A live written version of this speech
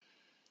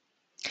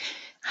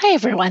Hi,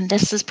 everyone.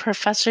 This is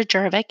Professor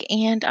Jervik,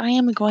 and I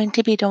am going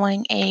to be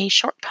doing a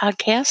short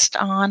podcast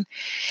on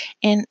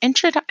an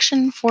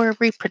introduction for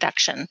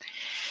reproduction.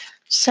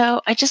 So,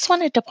 I just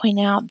wanted to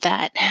point out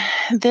that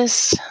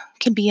this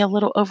can be a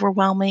little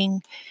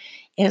overwhelming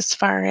as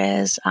far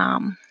as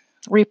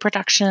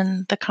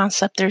reproduction, the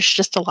concept. There's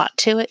just a lot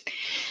to it.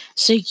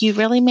 So, you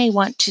really may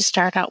want to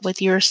start out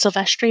with your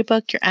Silvestri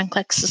book, your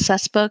NCLEX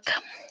Success book,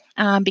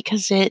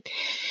 because it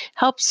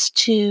helps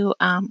to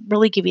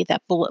really give you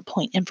that bullet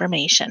point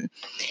information.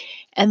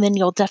 And then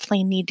you'll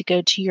definitely need to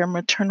go to your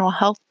maternal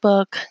health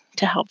book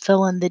to help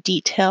fill in the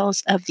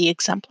details of the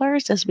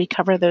exemplars as we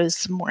cover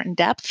those more in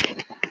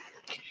depth.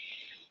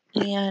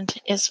 And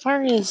as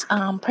far as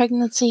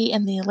pregnancy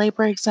and the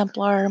labor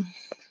exemplar,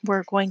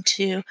 we're going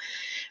to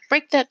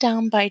break that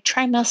down by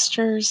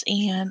trimesters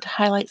and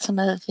highlight some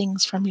of the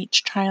things from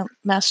each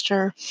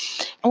trimester.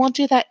 And we'll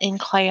do that in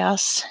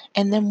class,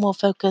 and then we'll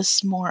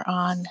focus more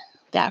on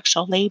the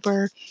actual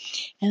labor.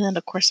 And then,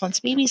 of course, once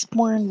baby's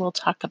born, we'll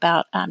talk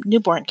about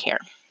newborn care.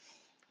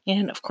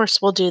 And of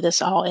course, we'll do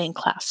this all in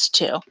class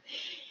too.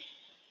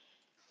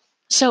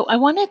 So I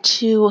wanted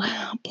to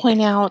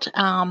point out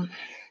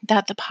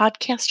that the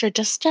podcasts are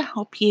just to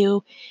help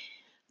you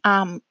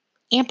um,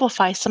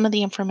 amplify some of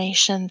the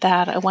information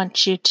that I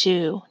want you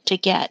to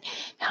get.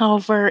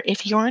 However,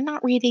 if you're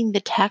not reading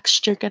the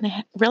text, you're going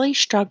to really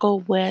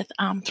struggle with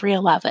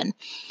 311.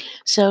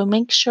 So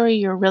make sure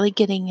you're really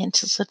getting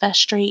into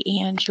Silvestri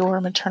and your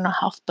maternal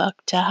health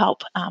book to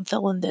help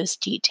fill in those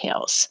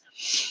details.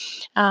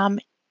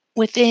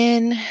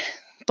 Within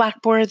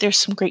Blackboard, there's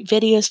some great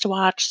videos to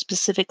watch,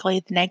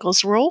 specifically the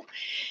Nagel's Rule.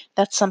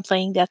 That's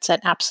something that's an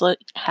absolute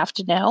have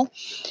to know.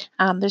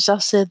 There's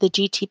also the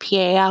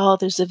GTPAL.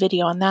 There's a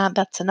video on that.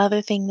 That's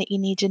another thing that you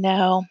need to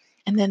know.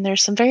 And then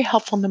there's some very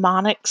helpful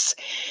mnemonics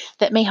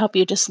that may help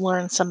you just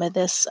learn some of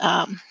this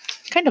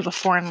kind of a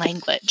foreign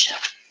language.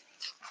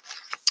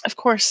 Of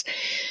course,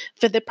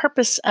 for the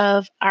purpose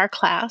of our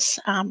class,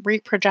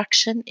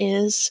 reproduction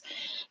is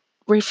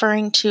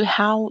referring to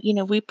how,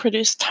 we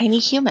produce tiny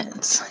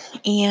humans.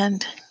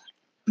 And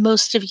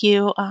most of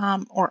you,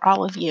 or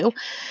all of you,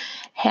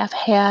 have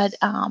had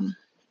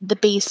the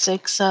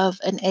basics of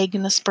an egg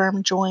and a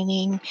sperm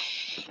joining.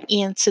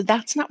 And so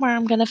that's not where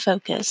I'm going to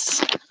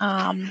focus.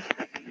 Of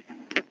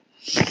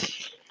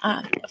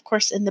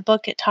course, in the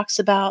book, it talks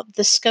about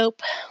the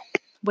scope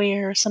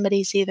where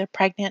somebody's either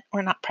pregnant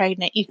or not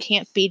pregnant. You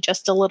can't be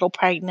just a little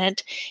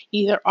pregnant.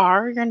 You either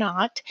are or you're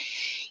not.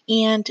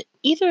 And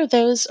either of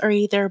those are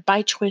either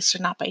by choice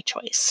or not by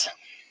choice.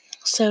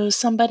 So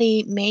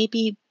somebody may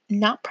be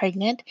not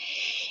pregnant,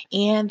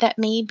 and that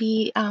may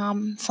be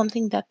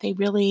something that they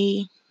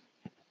really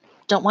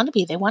don't want to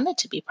be. They wanted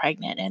to be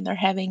pregnant, and they're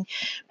having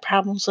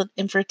problems with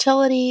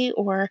infertility,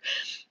 or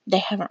they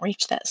haven't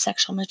reached that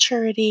sexual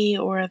maturity,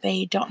 or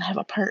they don't have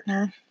a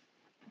partner.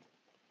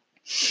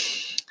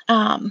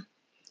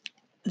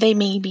 They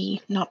may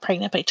be not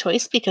pregnant by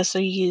choice because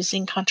they're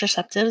using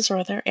contraceptives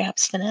or they're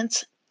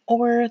abstinence,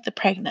 or the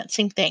pregnant,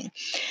 same thing.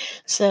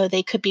 So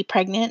they could be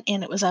pregnant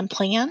and it was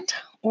unplanned,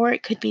 or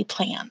it could be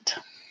planned.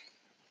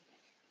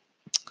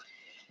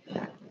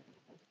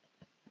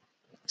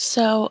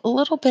 So a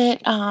little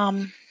bit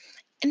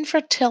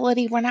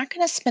infertility. We're not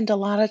going to spend a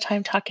lot of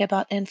time talking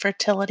about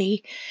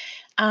infertility.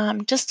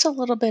 Just a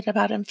little bit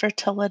about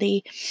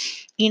infertility.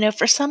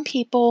 For some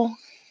people,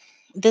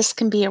 this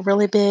can be a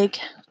really big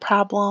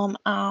problem,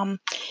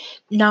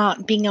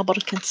 not being able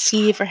to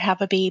conceive or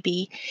have a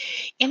baby.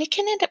 And it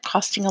can end up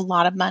costing a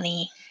lot of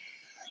money.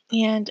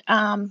 And,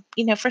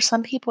 for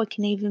some people, it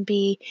can even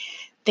be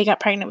they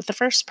got pregnant with the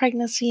first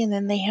pregnancy and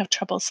then they have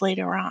troubles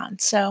later on.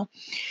 So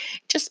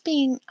just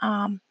being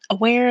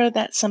aware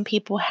that some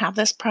people have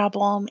this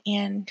problem,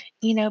 and,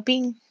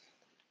 being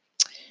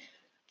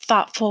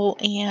thoughtful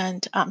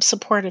and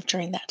supportive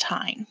during that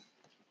time.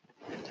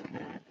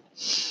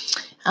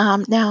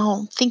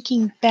 Now,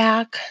 thinking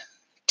back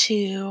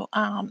to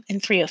in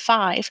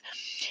 305,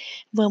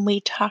 when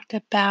we talked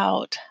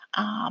about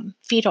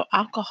fetal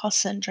alcohol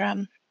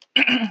syndrome,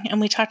 and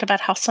we talked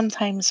about how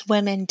sometimes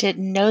women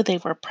didn't know they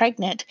were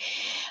pregnant,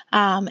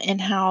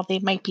 and how they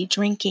might be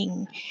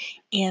drinking,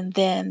 and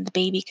then the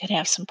baby could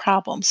have some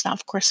problems. Now,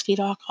 of course,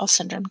 fetal alcohol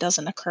syndrome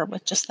doesn't occur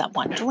with just that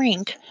one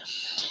drink,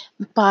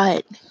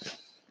 but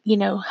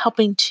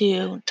helping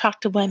to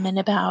talk to women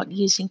about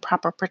using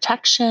proper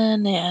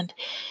protection and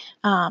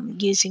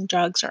using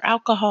drugs or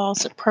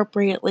alcohols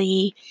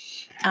appropriately.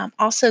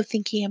 Also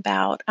thinking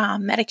about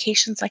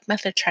medications like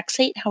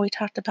methotrexate, how we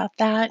talked about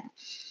that.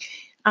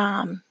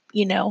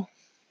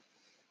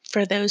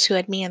 For those who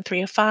had me in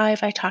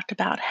 305, I talked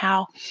about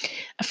how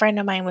a friend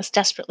of mine was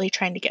desperately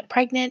trying to get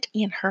pregnant,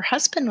 and her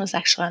husband was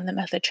actually on the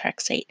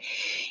methotrexate.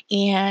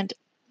 And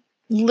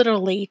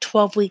literally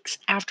 12 weeks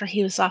after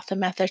he was off the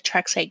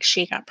methotrexate,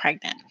 she got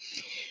pregnant.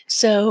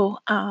 So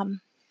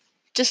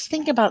just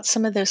think about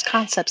some of those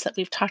concepts that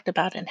we've talked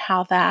about and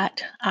how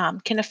that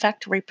can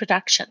affect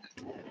reproduction.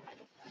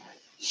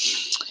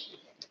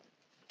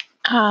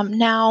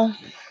 Now,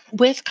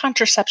 with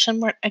contraception,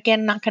 we're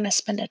again not going to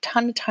spend a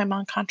ton of time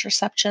on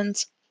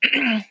contraceptions.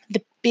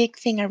 The big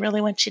thing I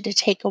really want you to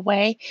take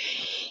away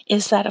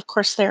is that, of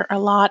course, there are a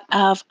lot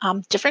of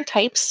different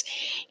types.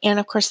 And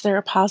of course, there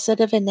are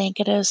positive and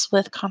negatives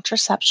with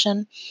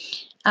contraception.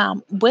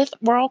 With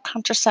oral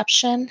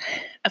contraception,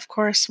 of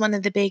course, one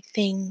of the big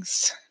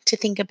things to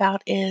think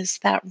about is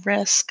that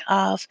risk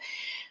of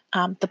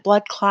the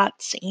blood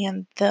clots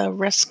and the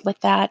risk with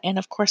that. And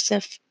of course,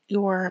 if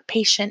your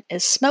patient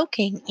is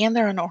smoking and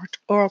they're on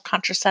oral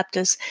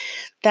contraceptives,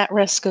 that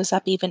risk goes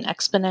up even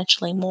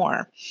exponentially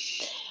more.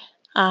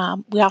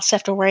 We also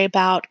have to worry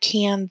about,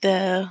 can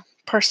the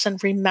person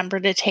remember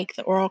to take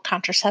the oral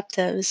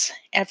contraceptives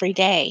every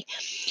day?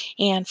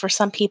 And for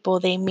some people,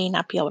 they may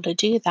not be able to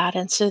do that.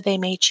 And so they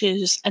may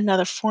choose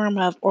another form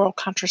of oral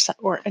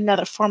contraceptive or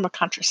another form of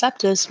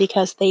contraceptives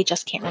because they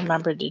just can't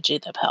remember to do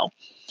the pill.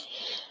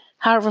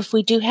 However, if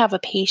we do have a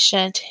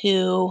patient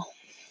who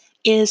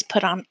is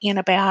put on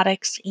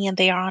antibiotics and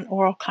they are on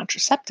oral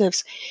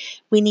contraceptives,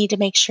 we need to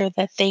make sure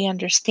that they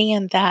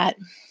understand that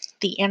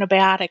the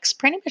antibiotics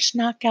pretty much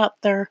knock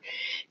out their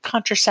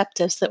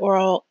contraceptives, the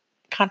oral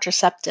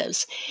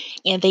contraceptives,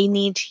 and they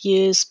need to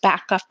use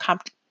backup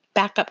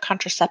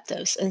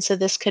contraceptives. And so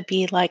this could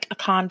be like a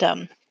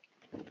condom.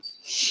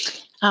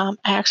 I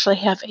actually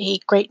have a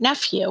great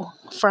nephew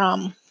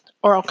from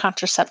oral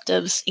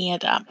contraceptives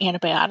and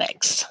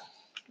antibiotics,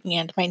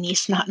 and my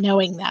niece not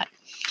knowing that.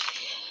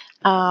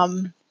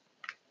 Um,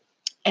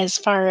 as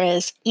far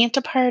as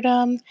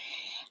antepartum,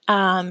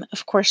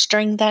 of course,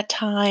 during that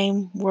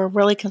time, we're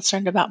really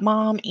concerned about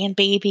mom and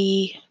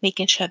baby,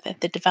 making sure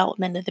that the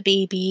development of the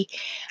baby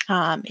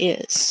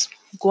is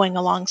going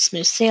along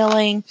smooth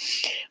sailing,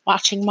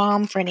 watching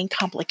mom for any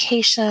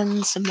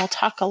complications, and we'll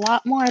talk a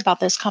lot more about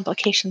those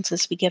complications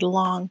as we get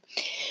along.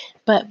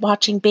 But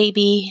watching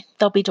baby,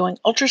 they'll be doing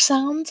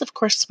ultrasounds. Of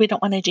course, we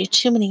don't want to do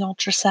too many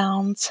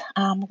ultrasounds.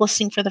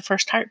 Listening for the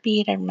first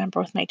heartbeat. I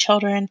remember with my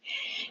children,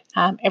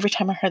 every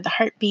time I heard the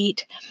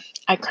heartbeat,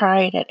 I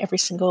cried at every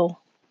single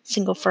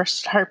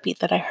first heartbeat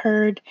that I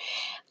heard.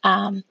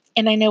 And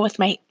I know with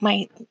my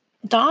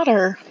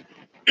daughter,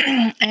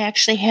 I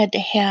actually had to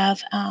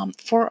have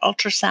 4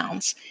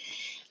 ultrasounds.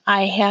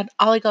 I had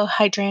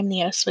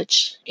oligohydramnios,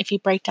 which, if you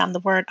break down the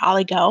word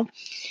oligo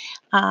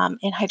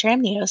and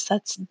hydramnios,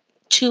 that's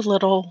too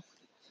little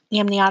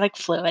amniotic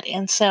fluid.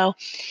 And so,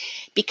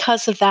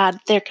 because of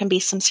that, there can be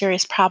some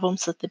serious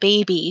problems with the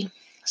baby.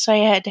 So I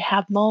had to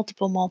have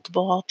multiple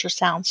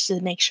ultrasounds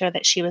to make sure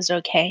that she was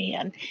okay,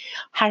 and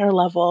higher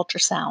level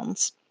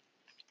ultrasounds.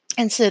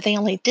 And so they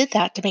only did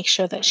that to make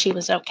sure that she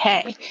was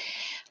okay.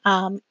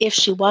 If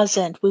she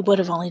wasn't, we would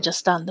have only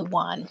just done the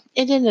one.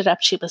 It ended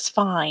up she was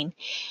fine,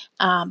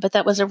 but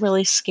that was a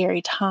really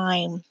scary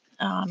time.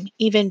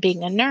 Even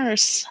being a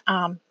nurse,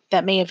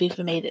 that may have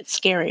even made it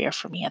scarier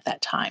for me at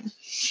that time.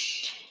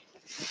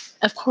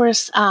 Of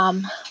course,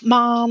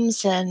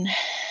 moms and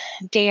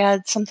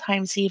dads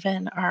sometimes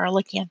even are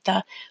looking at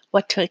the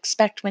what to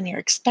expect when you're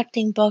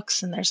expecting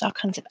books, and there's all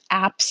kinds of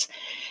apps.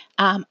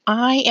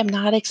 I am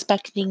not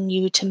expecting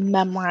you to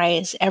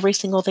memorize every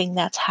single thing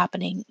that's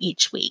happening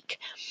each week.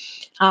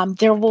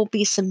 There will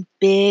be some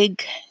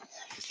big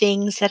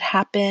things that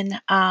happen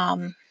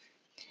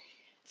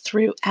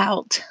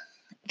throughout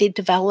the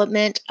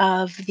development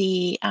of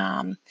the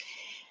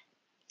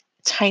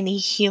tiny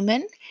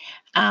human.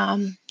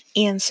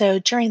 And so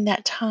during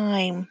that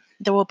time,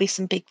 there will be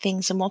some big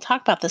things, and we'll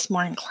talk about this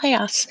more in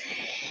class.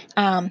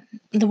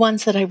 The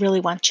ones that I really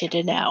want you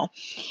to know.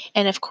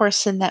 And of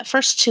course, in that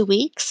first 2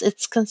 weeks,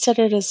 it's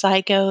considered a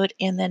zygote,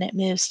 and then it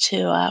moves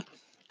to a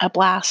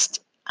blastocyst,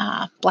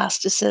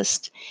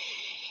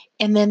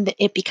 and then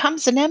it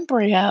becomes an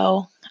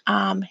embryo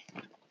um,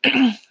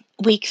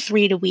 week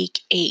 3 to week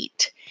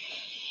 8.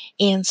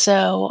 And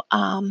so,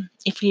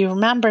 if you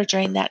remember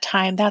during that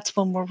time, that's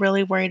when we're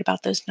really worried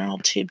about those neural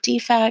tube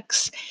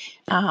defects.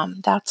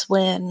 That's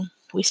when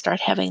we start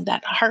having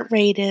that heart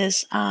rate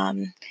is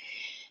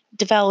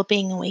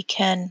developing,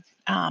 and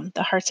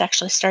the heart's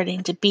actually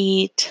starting to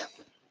beat.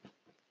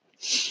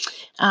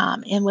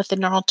 And with the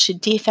neural tube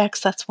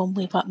defects, that's when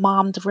we want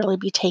mom to really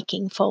be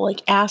taking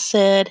folic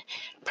acid,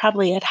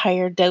 probably at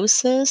higher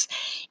doses.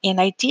 And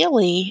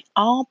ideally,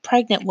 all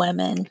pregnant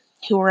women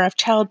who are of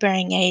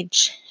childbearing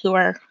age, who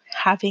are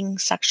having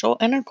sexual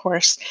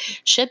intercourse,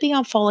 should be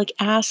on folic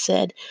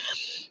acid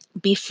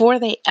before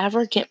they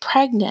ever get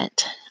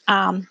pregnant.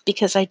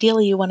 Because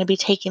ideally, you want to be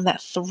taking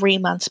that 3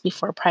 months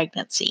before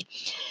pregnancy.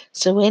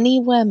 So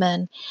any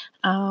women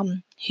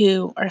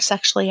who are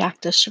sexually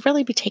active should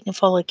really be taking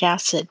folic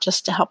acid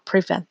just to help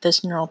prevent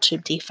those neural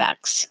tube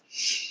defects.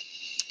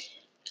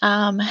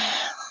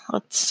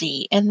 Let's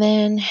see. And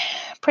then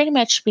pretty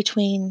much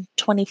between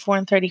 24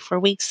 and 34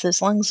 weeks,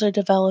 those lungs are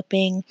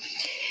developing.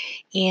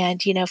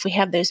 And, if we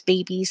have those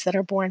babies that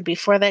are born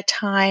before that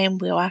time,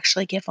 we'll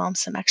actually give them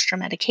some extra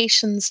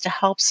medications to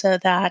help so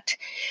that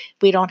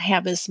we don't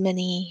have as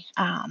many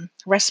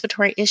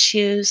respiratory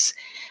issues,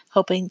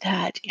 hoping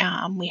that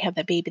we have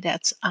the baby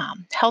that's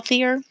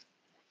healthier.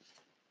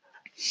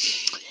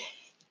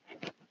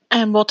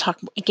 And we'll talk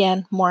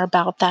again more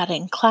about that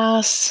in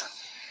class.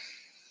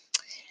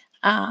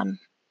 Um,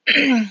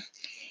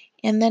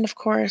 And then, of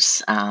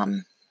course,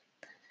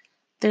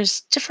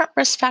 there's different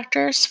risk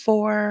factors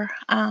for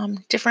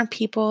different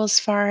people as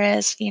far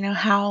as,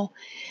 how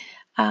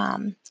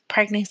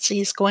pregnancy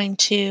is going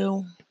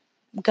to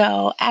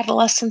go.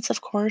 Adolescents,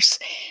 of course,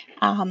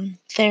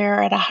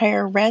 they're at a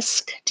higher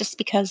risk just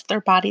because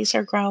their bodies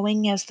are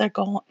growing as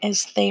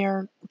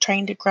they're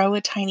trying to grow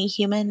a tiny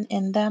human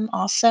in them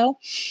also.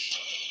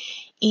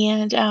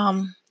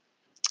 And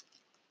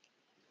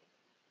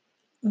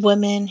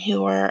women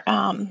who are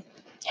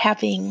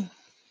having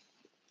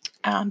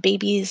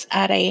babies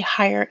at a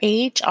higher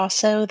age,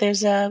 also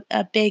there's a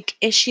big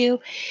issue.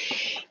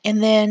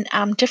 And then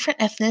different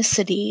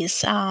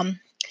ethnicities.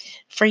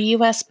 For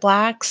US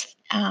Blacks,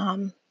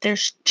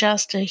 there's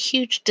just a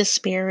huge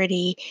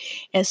disparity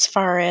as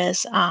far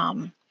as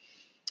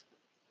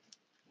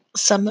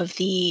some of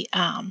the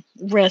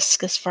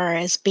risk as far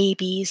as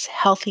babies'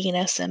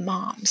 healthiness and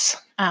moms.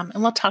 And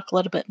we'll talk a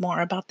little bit more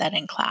about that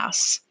in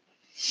class.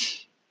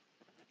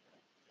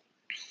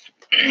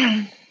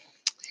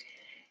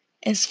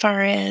 As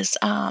far as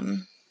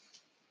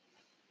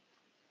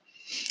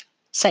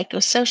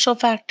psychosocial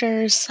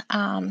factors,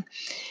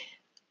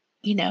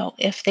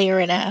 if they are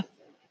in a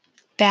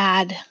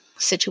bad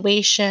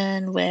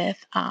situation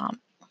with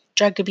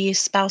drug abuse,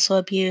 spousal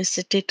abuse,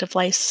 addictive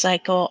life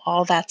cycle,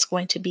 all that's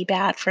going to be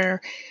bad for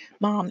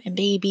mom and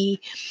baby.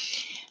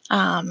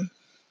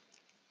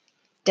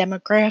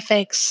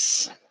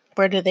 Demographics,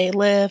 where do they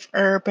live,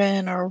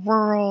 urban or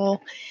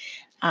rural?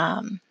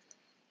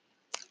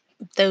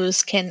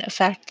 Those can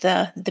affect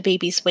the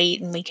baby's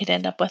weight, and we could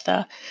end up with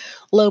a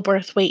low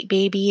birth weight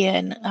baby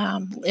and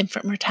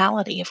infant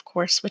mortality, of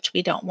course, which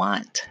we don't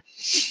want.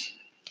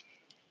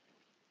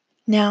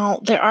 Now,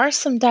 there are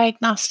some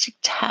diagnostic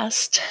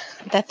tests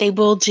that they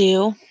will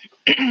do.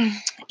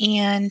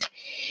 And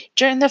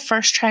during the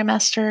first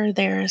trimester,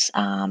 there's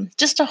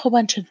just a whole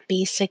bunch of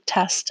basic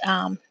tests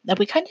that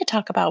we kind of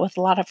talk about with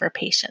a lot of our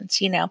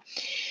patients,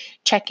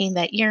 checking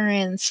that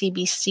urine,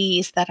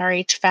 CBCs, that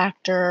Rh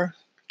factor,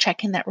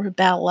 checking that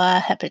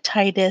rubella,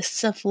 hepatitis,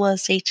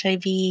 syphilis,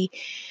 HIV,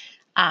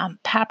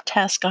 pap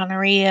test,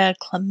 gonorrhea,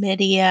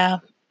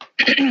 chlamydia.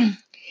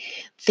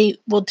 They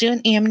will do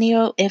an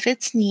amnio if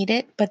it's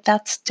needed, but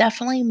that's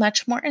definitely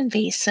much more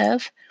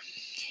invasive.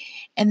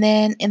 And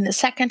then in the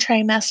second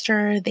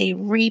trimester, they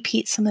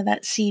repeat some of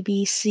that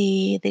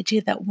CBC. They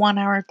do that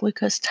 1-hour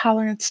glucose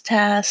tolerance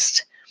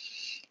test.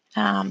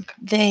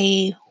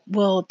 They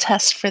will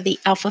test for the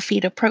alpha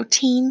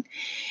fetoprotein,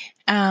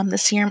 the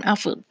serum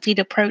alpha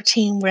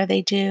fetoprotein, where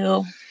they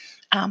do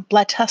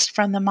blood test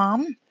from the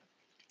mom.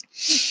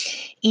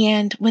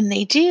 And when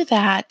they do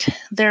that,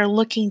 they're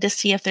looking to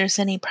see if there's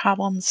any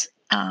problems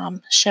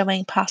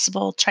showing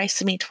possible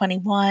trisomy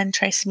 21,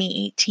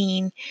 trisomy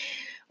 18,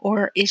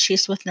 or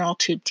issues with neural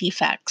tube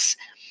defects.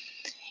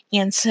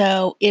 And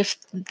so if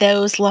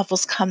those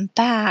levels come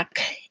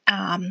back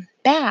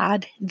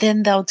bad,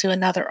 then they'll do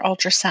another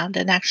ultrasound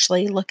and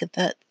actually look at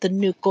the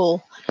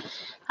nuchal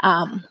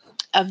of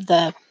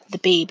the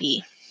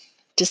baby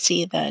to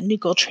see the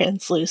nuchal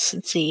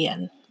translucency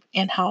and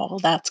how all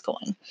that's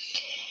going.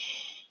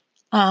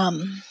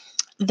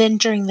 Then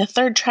during the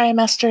third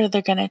trimester,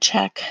 they're going to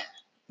check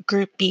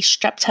Group B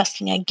strep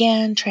testing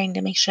again, trying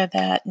to make sure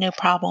that no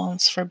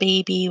problems for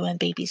baby when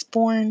baby's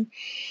born.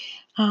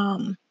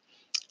 And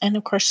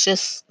of course,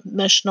 just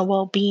emotional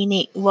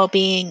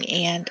well-being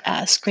and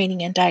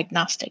screening and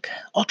diagnostic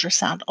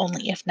ultrasound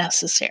only if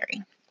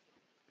necessary.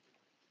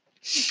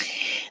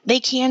 They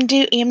can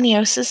do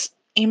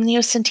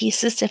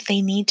amniocentesis if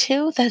they need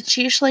to. That's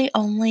usually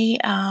only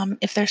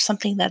if there's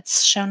something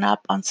that's shown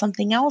up on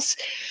something else,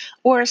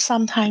 or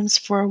sometimes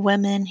for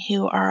women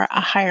who are a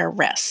higher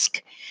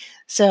risk.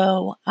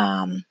 So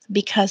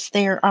because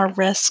there are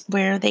risks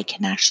where they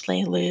can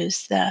actually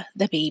lose the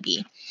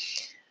baby.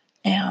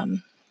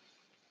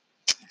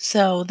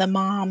 So the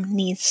mom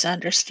needs to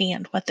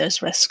understand what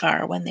those risks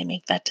are when they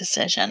make that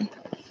decision.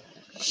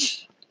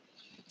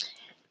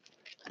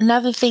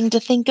 Another thing to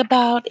think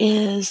about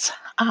is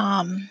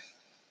the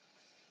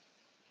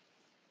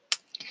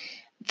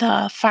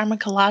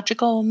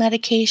pharmacological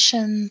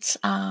medications.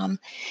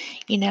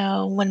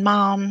 When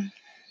mom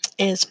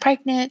is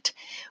pregnant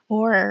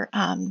or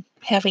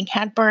having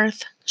had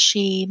birth,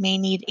 she may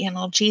need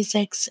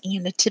analgesics,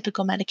 and a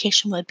typical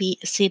medication would be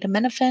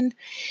acetaminophen.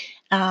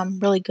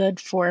 Really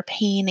good for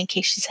pain in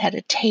case she's had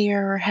a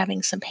tear or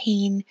having some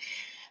pain.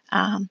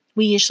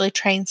 We usually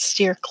try and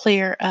steer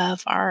clear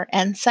of our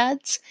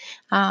NSAIDs.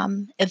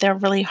 They're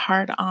really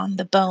hard on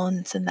the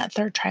bones in that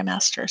third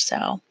trimester,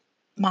 so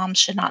moms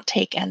should not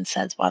take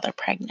NSAIDs while they're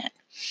pregnant.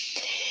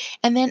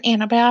 And then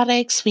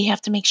antibiotics, we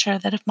have to make sure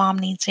that if mom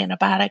needs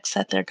antibiotics,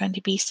 that they're going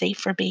to be safe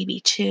for baby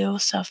too.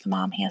 So if the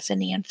mom has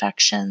any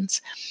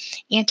infections,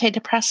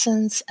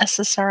 antidepressants,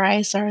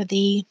 SSRIs are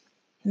the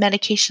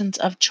medications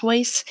of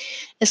choice,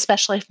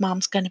 especially if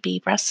mom's going to be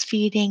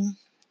breastfeeding.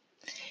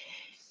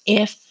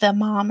 If the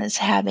mom is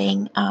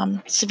having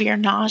severe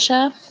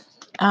nausea,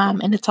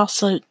 and it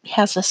also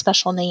has a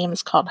special name,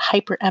 it's called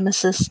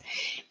hyperemesis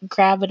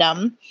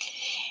gravidum.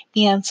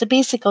 And so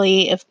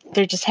basically, if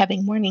they're just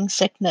having morning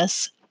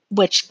sickness,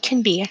 which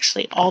can be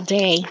actually all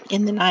day,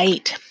 in the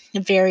night.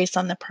 It varies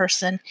on the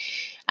person.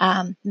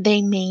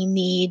 They may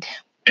need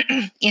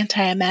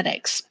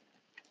antiemetics.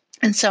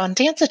 And so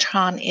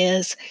ondansetron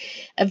is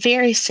a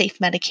very safe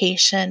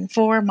medication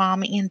for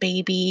mom and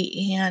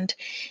baby, and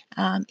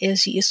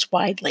is used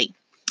widely.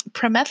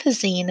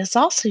 Promethazine is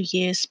also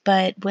used,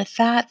 but with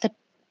that, the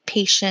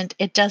patient,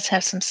 it does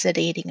have some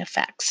sedating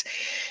effects.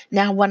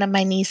 Now, one of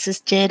my nieces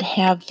did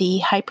have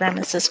the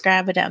hyperemesis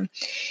gravidum,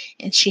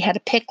 and she had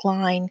a PICC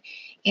line,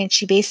 and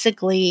she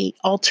basically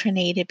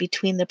alternated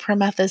between the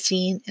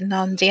promethazine and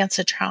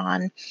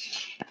ondansetron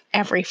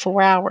every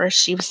 4 hours.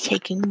 She was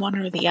taking one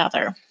or the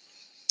other.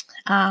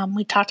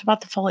 We talked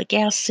about the folic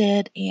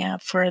acid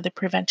and for the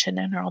prevention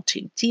of neural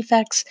tube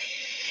defects.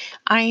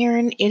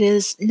 Iron, it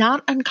is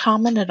not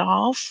uncommon at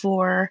all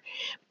for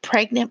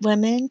pregnant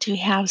women to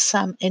have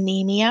some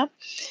anemia.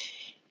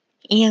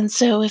 And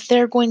so if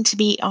they're going to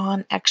be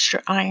on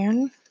extra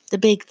iron, the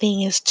big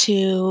thing is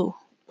to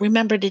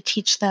remember to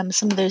teach them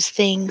some of those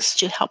things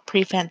to help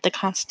prevent the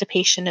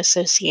constipation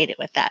associated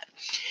with that.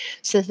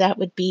 So that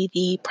would be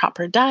the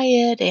proper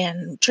diet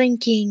and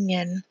drinking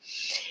and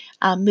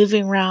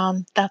moving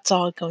around. That's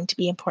all going to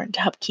be important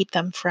to help keep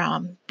them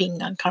from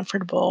being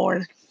uncomfortable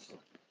or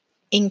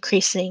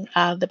increasing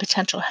the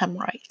potential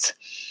hemorrhoids.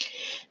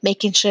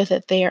 Making sure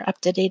that they are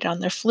up to date on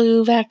their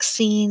flu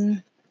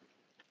vaccine,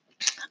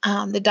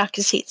 the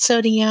docusate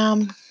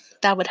sodium.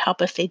 That would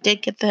help if they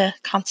did get the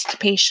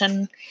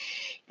constipation,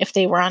 if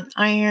they were on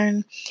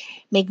iron.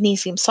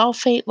 Magnesium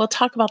sulfate, we'll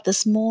talk about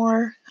this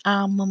more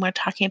when we're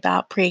talking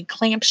about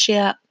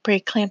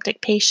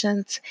preeclamptic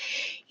patients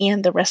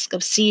and the risk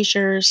of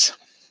seizures.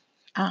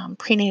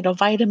 Prenatal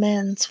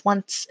vitamins.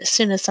 As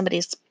soon as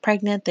somebody's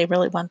pregnant, they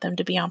really want them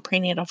to be on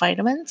prenatal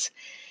vitamins,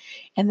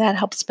 and that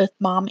helps both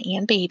mom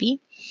and baby.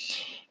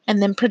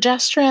 And then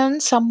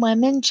progesterone. Some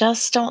women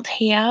just don't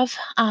have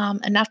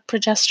enough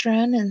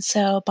progesterone, and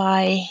so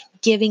by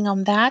giving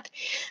them that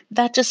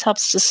just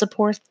helps to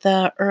support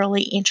the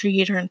early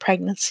intrauterine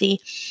pregnancy,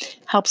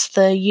 helps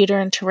the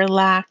uterine to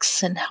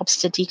relax, and helps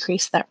to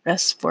decrease that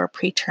risk for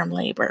preterm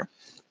labor.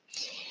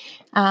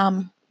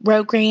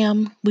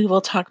 Rogram, we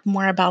will talk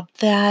more about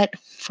that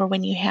for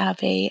when you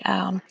have a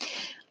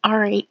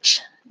RH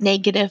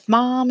negative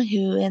mom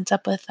who ends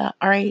up with a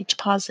RH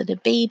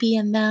positive baby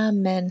in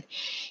them, and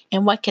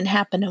what can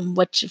happen and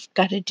what you've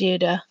got to do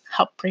to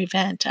help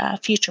prevent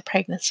future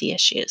pregnancy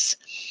issues.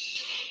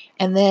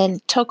 And then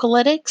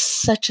tocolytics,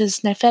 such as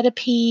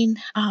nifedipine,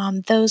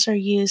 those are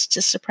used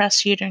to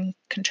suppress uterine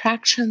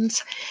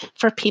contractions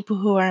for people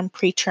who are in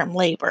preterm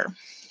labor.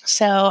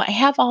 So I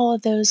have all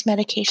of those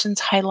medications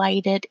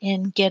highlighted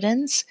in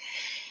Giddens.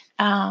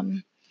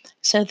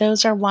 So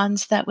those are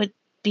ones that would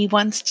be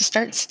ones to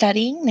start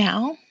studying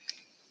now.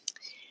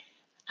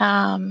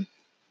 And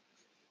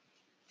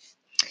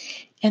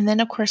then,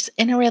 of course,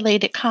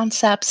 interrelated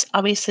concepts,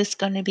 obviously it's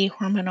going to be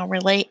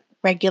hormonal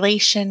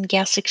regulation,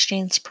 gas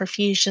exchange,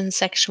 perfusion,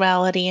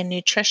 sexuality, and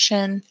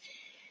nutrition.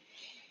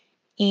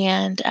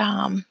 And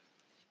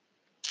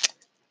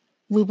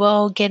we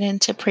will get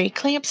into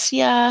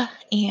preeclampsia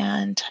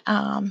and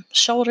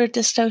shoulder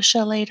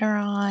dystocia later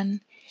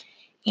on.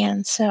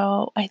 And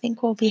so I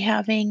think we'll be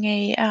having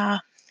a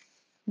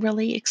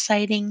really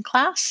exciting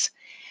class.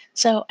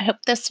 So I hope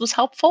this was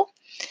helpful.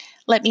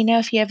 Let me know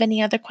if you have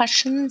any other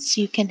questions.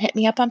 You can hit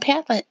me up on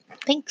Padlet.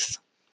 Thanks.